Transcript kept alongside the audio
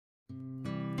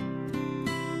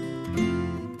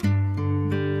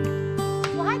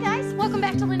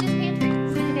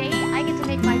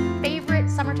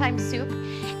summertime soup,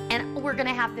 and we're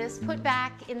gonna have this put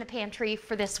back in the pantry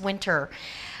for this winter.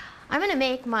 I'm gonna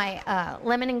make my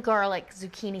lemon and garlic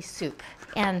zucchini soup,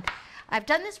 and I've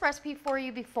done this recipe for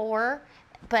you before,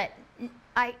 but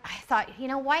I thought, you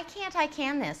know, why can't I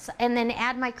can this and then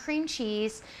add my cream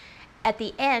cheese at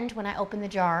the end when I open the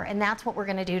jar, and that's what we're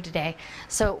gonna do today.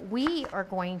 So we are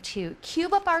going to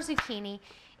cube up our zucchini.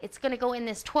 It's gonna go in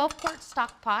this 12-quart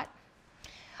stock pot.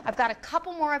 I've got a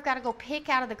couple more I've got to go pick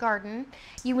out of the garden.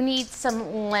 You need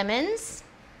some lemons,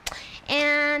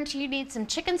 and you need some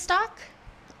chicken stock,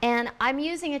 and I'm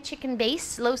using a chicken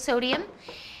base, low sodium,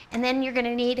 and then you're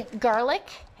gonna need garlic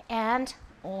and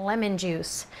lemon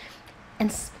juice.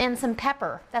 And some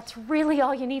pepper. That's really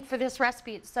all you need for this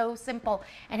recipe. It's so simple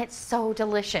and it's so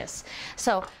delicious.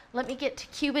 So let me get to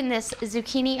cubing this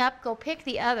zucchini up, go pick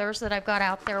the others that I've got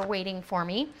out there waiting for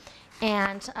me,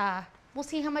 and we'll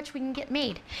see how much we can get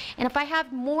made. And if I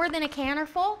have more than a canner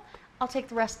full, I'll take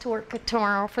the rest to work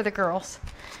tomorrow for the girls.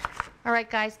 All right,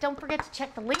 guys, don't forget to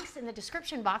check the links in the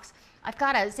description box. I've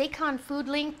got a Zaycon food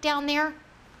link down there.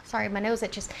 Sorry, my nose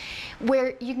itches.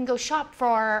 Where you can go shop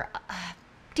for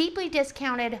deeply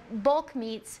discounted bulk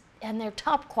meats, and they're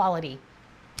top quality.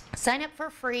 Sign up for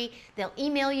free. They'll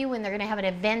email you when they're gonna have an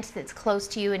event that's close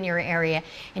to you in your area,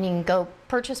 and you can go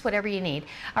purchase whatever you need.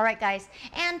 All right, guys,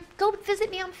 and go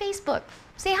visit me on Facebook.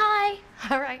 Say hi.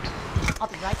 All right, I'll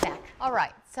be right back. All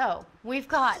right, so we've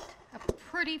got a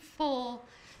pretty full,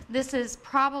 this is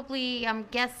probably, I'm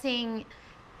guessing,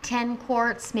 10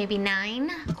 quarts, maybe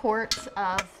 9 quarts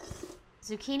of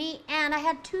zucchini, and I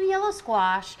had 2 yellow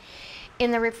squash in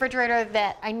the refrigerator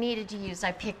that I needed to use.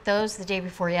 I picked those the day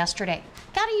before yesterday.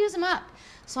 Gotta use them up.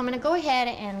 So I'm gonna go ahead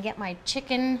and get my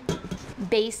chicken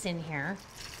base in here.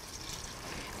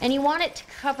 And you want it to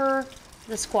cover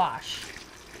the squash.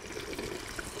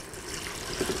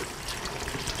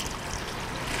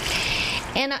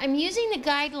 And I'm using the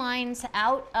guidelines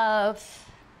out of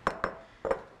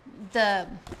the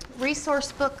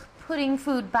resource book, Putting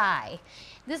Food By.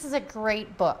 This is a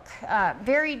great book,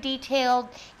 very detailed,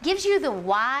 gives you the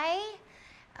why.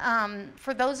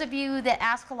 For those of you that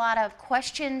ask a lot of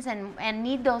questions and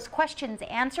need those questions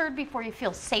answered before you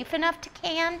feel safe enough to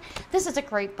can, this is a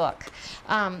great book.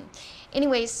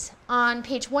 Anyways, on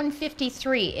page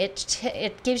 153,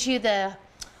 it gives you the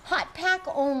hot pack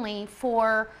only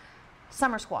for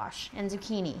summer squash and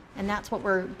zucchini, and that's what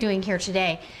we're doing here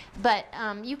today. But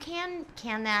you can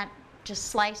that just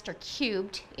sliced or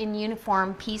cubed in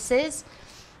uniform pieces.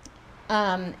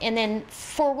 And then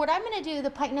for what I'm going to do,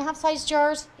 the 1.5 size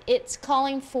jars, it's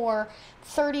calling for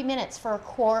 30 minutes for a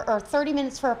quart, or 30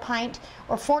 minutes for a pint,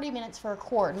 or 40 minutes for a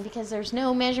quart. And because there's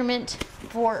no measurement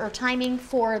for or timing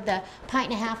for the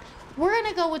 1.5, we're going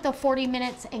to go with the 40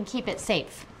 minutes and keep it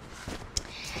safe.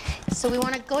 So we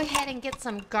want to go ahead and get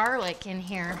some garlic in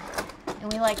here,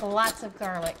 and we like lots of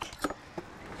garlic.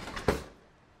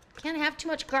 Can't have too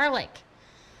much garlic.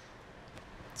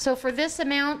 So for this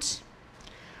amount,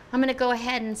 I'm going to go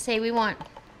ahead and say we want,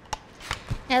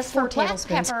 as for black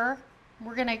pepper,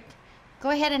 we're going to go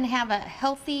ahead and have a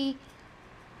healthy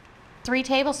 3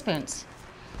 tablespoons.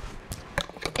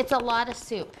 It's a lot of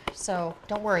soup, so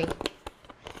don't worry.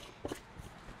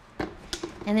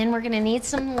 And then we're going to need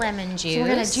some lemon juice. So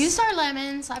we're going to juice our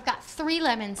lemons. I've got 3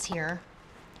 lemons here.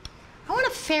 I want a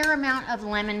fair amount of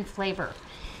lemon flavor.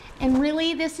 And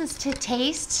really, this is to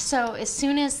taste, so as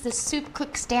soon as the soup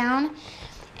cooks down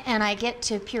and I get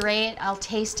to puree it, I'll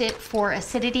taste it for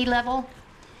acidity level,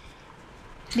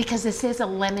 because this is a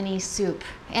lemony soup.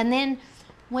 And then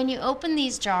when you open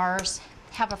these jars,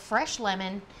 have a fresh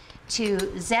lemon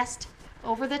to zest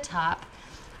over the top.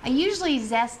 I usually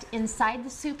zest inside the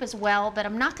soup as well, but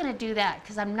I'm not going to do that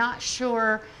because I'm not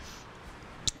sure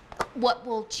what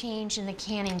will change in the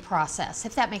canning process,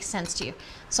 if that makes sense to you.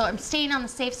 So I'm staying on the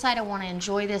safe side. I want to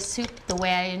enjoy this soup the way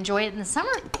I enjoy it in the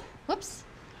summer. Whoops.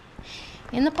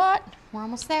 In the pot. We're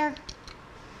almost there.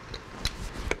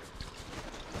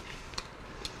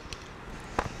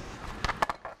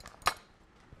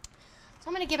 So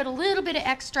I'm going to give it a little bit of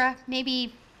extra,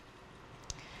 maybe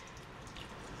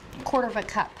 1/4 of a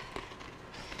cup.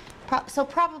 So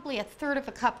probably 1/3 of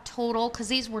a cup total, because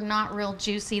these were not real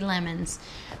juicy lemons.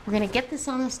 We're going to get this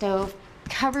on the stove,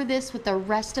 cover this with the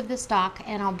rest of the stock,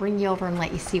 and I'll bring you over and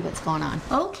let you see what's going on.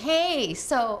 Okay,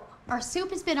 so our soup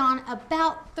has been on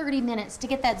about 30 minutes to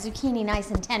get that zucchini nice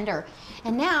and tender.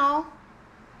 And now,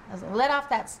 as I let off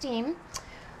that steam,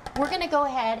 we're going to go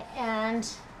ahead and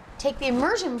take the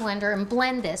immersion blender and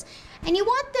blend this. And you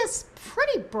want this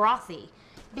pretty brothy,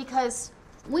 because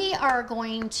We are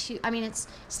going to, I mean, it's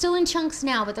still in chunks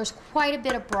now, but there's quite a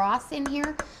bit of broth in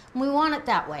here. And we want it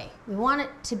that way. We want it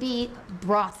to be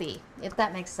brothy, if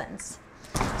that makes sense.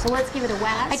 So let's give it a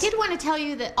whack. I did want to tell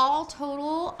you that all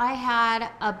total, I had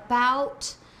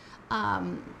about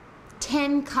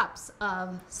 10 cups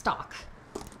of stock.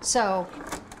 So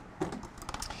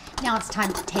now it's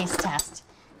time to taste test.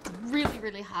 It's really,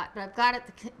 really hot, but I've got it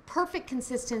the perfect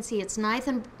consistency. It's nice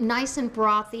and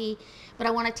brothy, but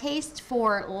I want to taste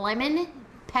for lemon,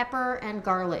 pepper, and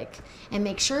garlic, and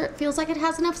make sure it feels like it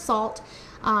has enough salt.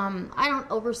 I don't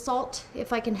over salt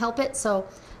if I can help it, so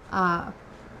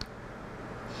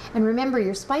and remember,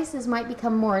 your spices might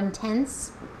become more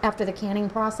intense after the canning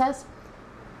process.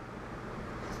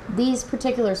 These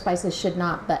particular spices should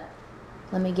not, but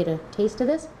let me get a taste of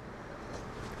this.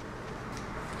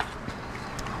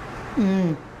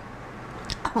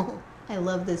 Oh, I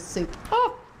love this soup.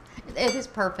 Oh, it is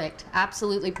perfect,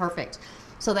 absolutely perfect.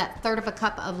 So that 1/3 of a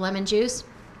cup of lemon juice,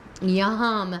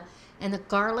 yum, and the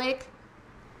garlic,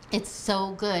 it's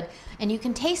so good. And you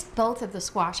can taste both of the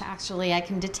squash, actually. I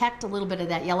can detect a little bit of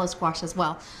that yellow squash as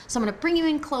well. So I'm gonna bring you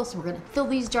in close. We're gonna fill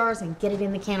these jars and get it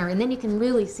in the canner, and then you can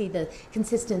really see the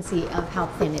consistency of how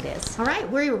thin it is. All right,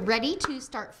 we're ready to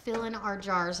start filling our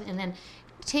jars, and then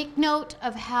take note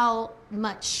of how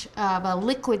much of a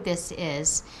liquid this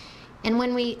is. And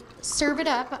when we serve it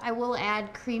up, I will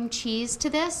add cream cheese to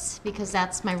this because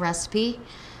that's my recipe.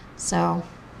 So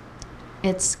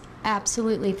it's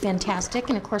absolutely fantastic,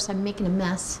 and of course I'm making a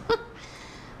mess.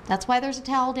 That's why there's a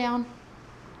towel down.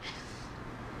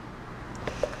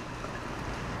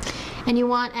 And you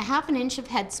want a 1/2 inch of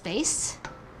headspace,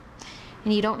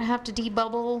 and you don't have to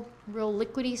debubble real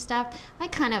liquidy stuff. I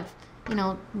kind of, you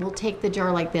know, will take the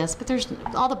jar like this, but there's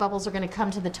all the bubbles are going to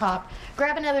come to the top.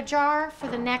 Grab another jar for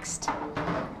the next,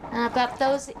 and I've got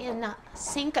those in a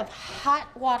sink of hot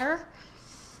water,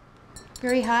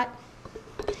 very hot.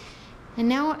 And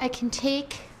now I can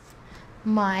take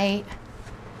my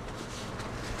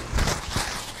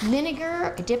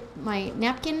vinegar, I dip my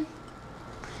napkin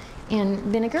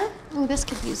in vinegar. Oh, this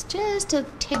could use just a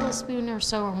tablespoon or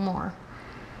so or more.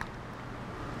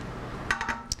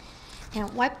 And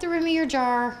wipe the rim of your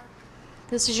jar.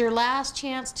 This is your last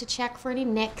chance to check for any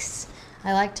nicks.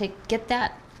 I like to get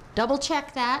that, double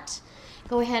check that.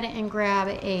 Go ahead and grab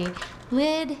a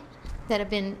lid that have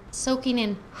been soaking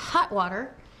in hot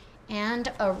water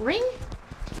and a ring.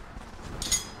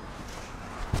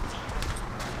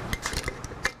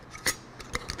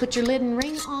 Put your lid and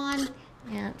ring on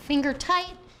and finger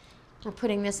tight. We're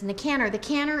putting this in the canner. The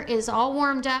canner is all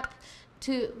warmed up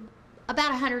to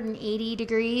about 180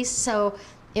 degrees, so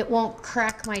it won't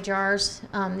crack my jars.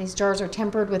 These jars are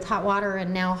tempered with hot water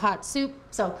and now hot soup.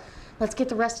 So let's get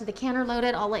the rest of the canner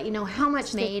loaded. I'll let you know how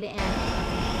much made.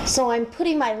 And so I'm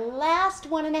putting my last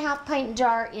 1.5 pint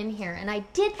jar in here, and I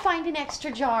did find an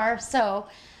extra jar, so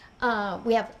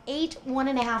we have 8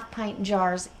 1.5 pint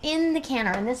jars in the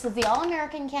canner, and this is the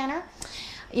All-American canner.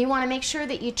 You want to make sure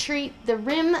that you treat the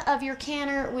rim of your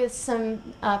canner with some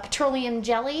petroleum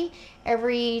jelly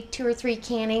every 2 or 3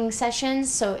 canning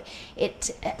sessions, so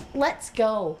it lets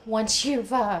go once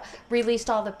you've released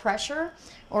all the pressure,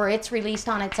 or it's released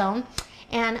on its own.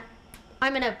 And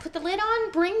I'm going to put the lid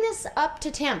on, bring this up to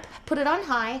temp, put it on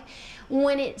high.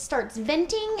 When it starts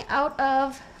venting out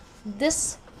of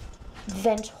this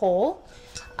vent hole,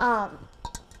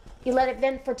 you let it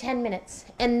vent for 10 minutes,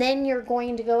 and then you're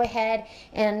going to go ahead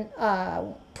and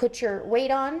put your weight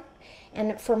on.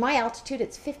 And for my altitude,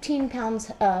 it's 15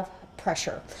 pounds of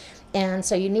pressure. And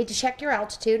so you need to check your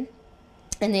altitude.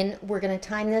 And then we're going to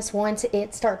time this once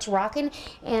it starts rocking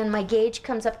and my gauge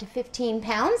comes up to 15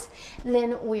 pounds.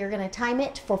 Then we are going to time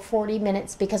it for 40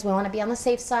 minutes because we want to be on the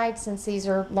safe side since these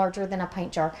are larger than a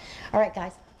pint jar. All right,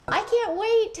 guys, I can't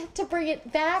wait to bring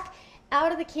it back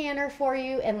out of the canner for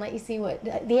you and let you see what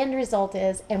the end result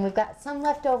is. And we've got some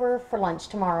left over for lunch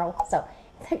tomorrow. So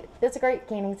it's a great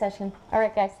canning session. All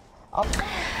right, guys.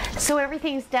 So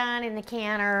everything's done in the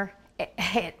canner.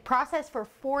 It processed for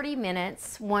 40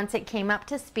 minutes once it came up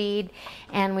to speed,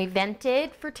 and we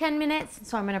vented for 10 minutes.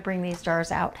 So I'm going to bring these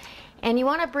jars out, and you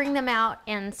want to bring them out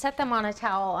and set them on a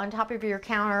towel on top of your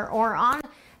counter, or on,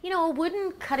 you know, a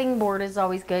wooden cutting board is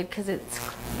always good because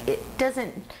it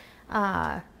doesn't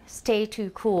stay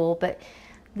too cool. But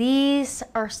these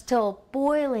are still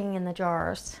boiling in the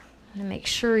jars. I'm going to make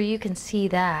sure you can see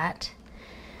that.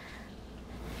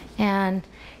 And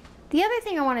the other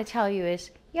thing I want to tell you is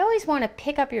you always want to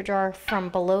pick up your jar from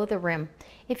below the rim.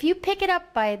 If you pick it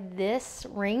up by this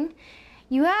ring,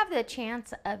 you have the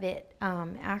chance of it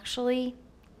actually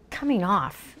coming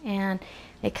off, and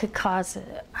it could cause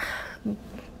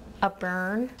a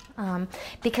burn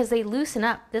because they loosen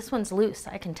up. This one's loose,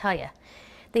 I can tell you.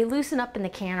 They loosen up in the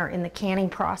canner in the canning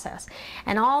process.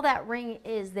 And all that ring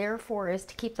is there for is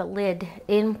to keep the lid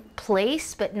in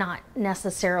place, but not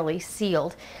necessarily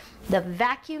sealed. The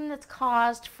vacuum that's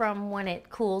caused from when it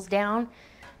cools down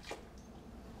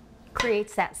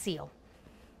creates that seal.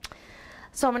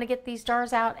 So I'm gonna get these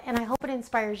jars out, and I hope it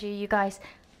inspires you, you guys.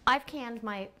 I've canned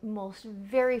my most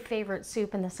very favorite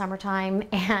soup in the summertime,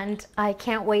 and I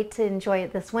can't wait to enjoy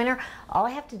it this winter. All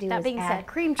I have to do is add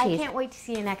cream cheese. I can't wait to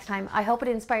see you next time. I hope it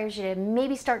inspires you to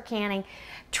maybe start canning.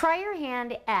 Try your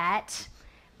hand at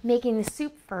making the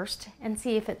soup first and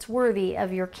see if it's worthy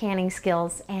of your canning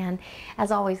skills. And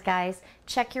as always, guys,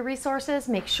 check your resources.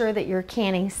 Make sure that you're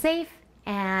canning safe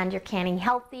and you're canning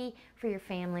healthy for your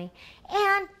family.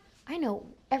 And I know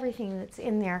everything that's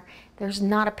in there. There's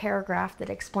not a paragraph that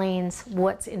explains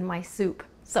what's in my soup.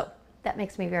 So that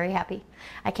makes me very happy.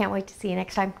 I can't wait to see you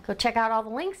next time. Go check out all the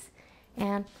links,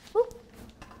 and whoop,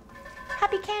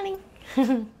 happy canning.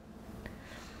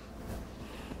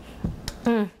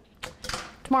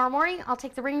 Tomorrow morning, I'll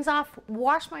take the rings off,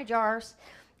 wash my jars.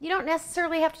 You don't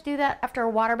necessarily have to do that after a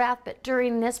water bath, but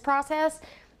during this process,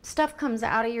 stuff comes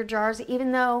out of your jars.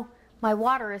 Even though my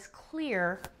water is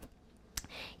clear,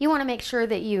 you want to make sure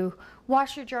that you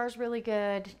wash your jars really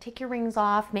good, take your rings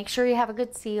off, make sure you have a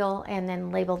good seal, and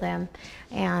then label them.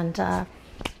 And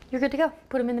you're good to go.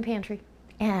 Put them in the pantry.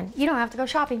 And you don't have to go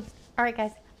shopping. All right,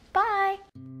 guys. Bye.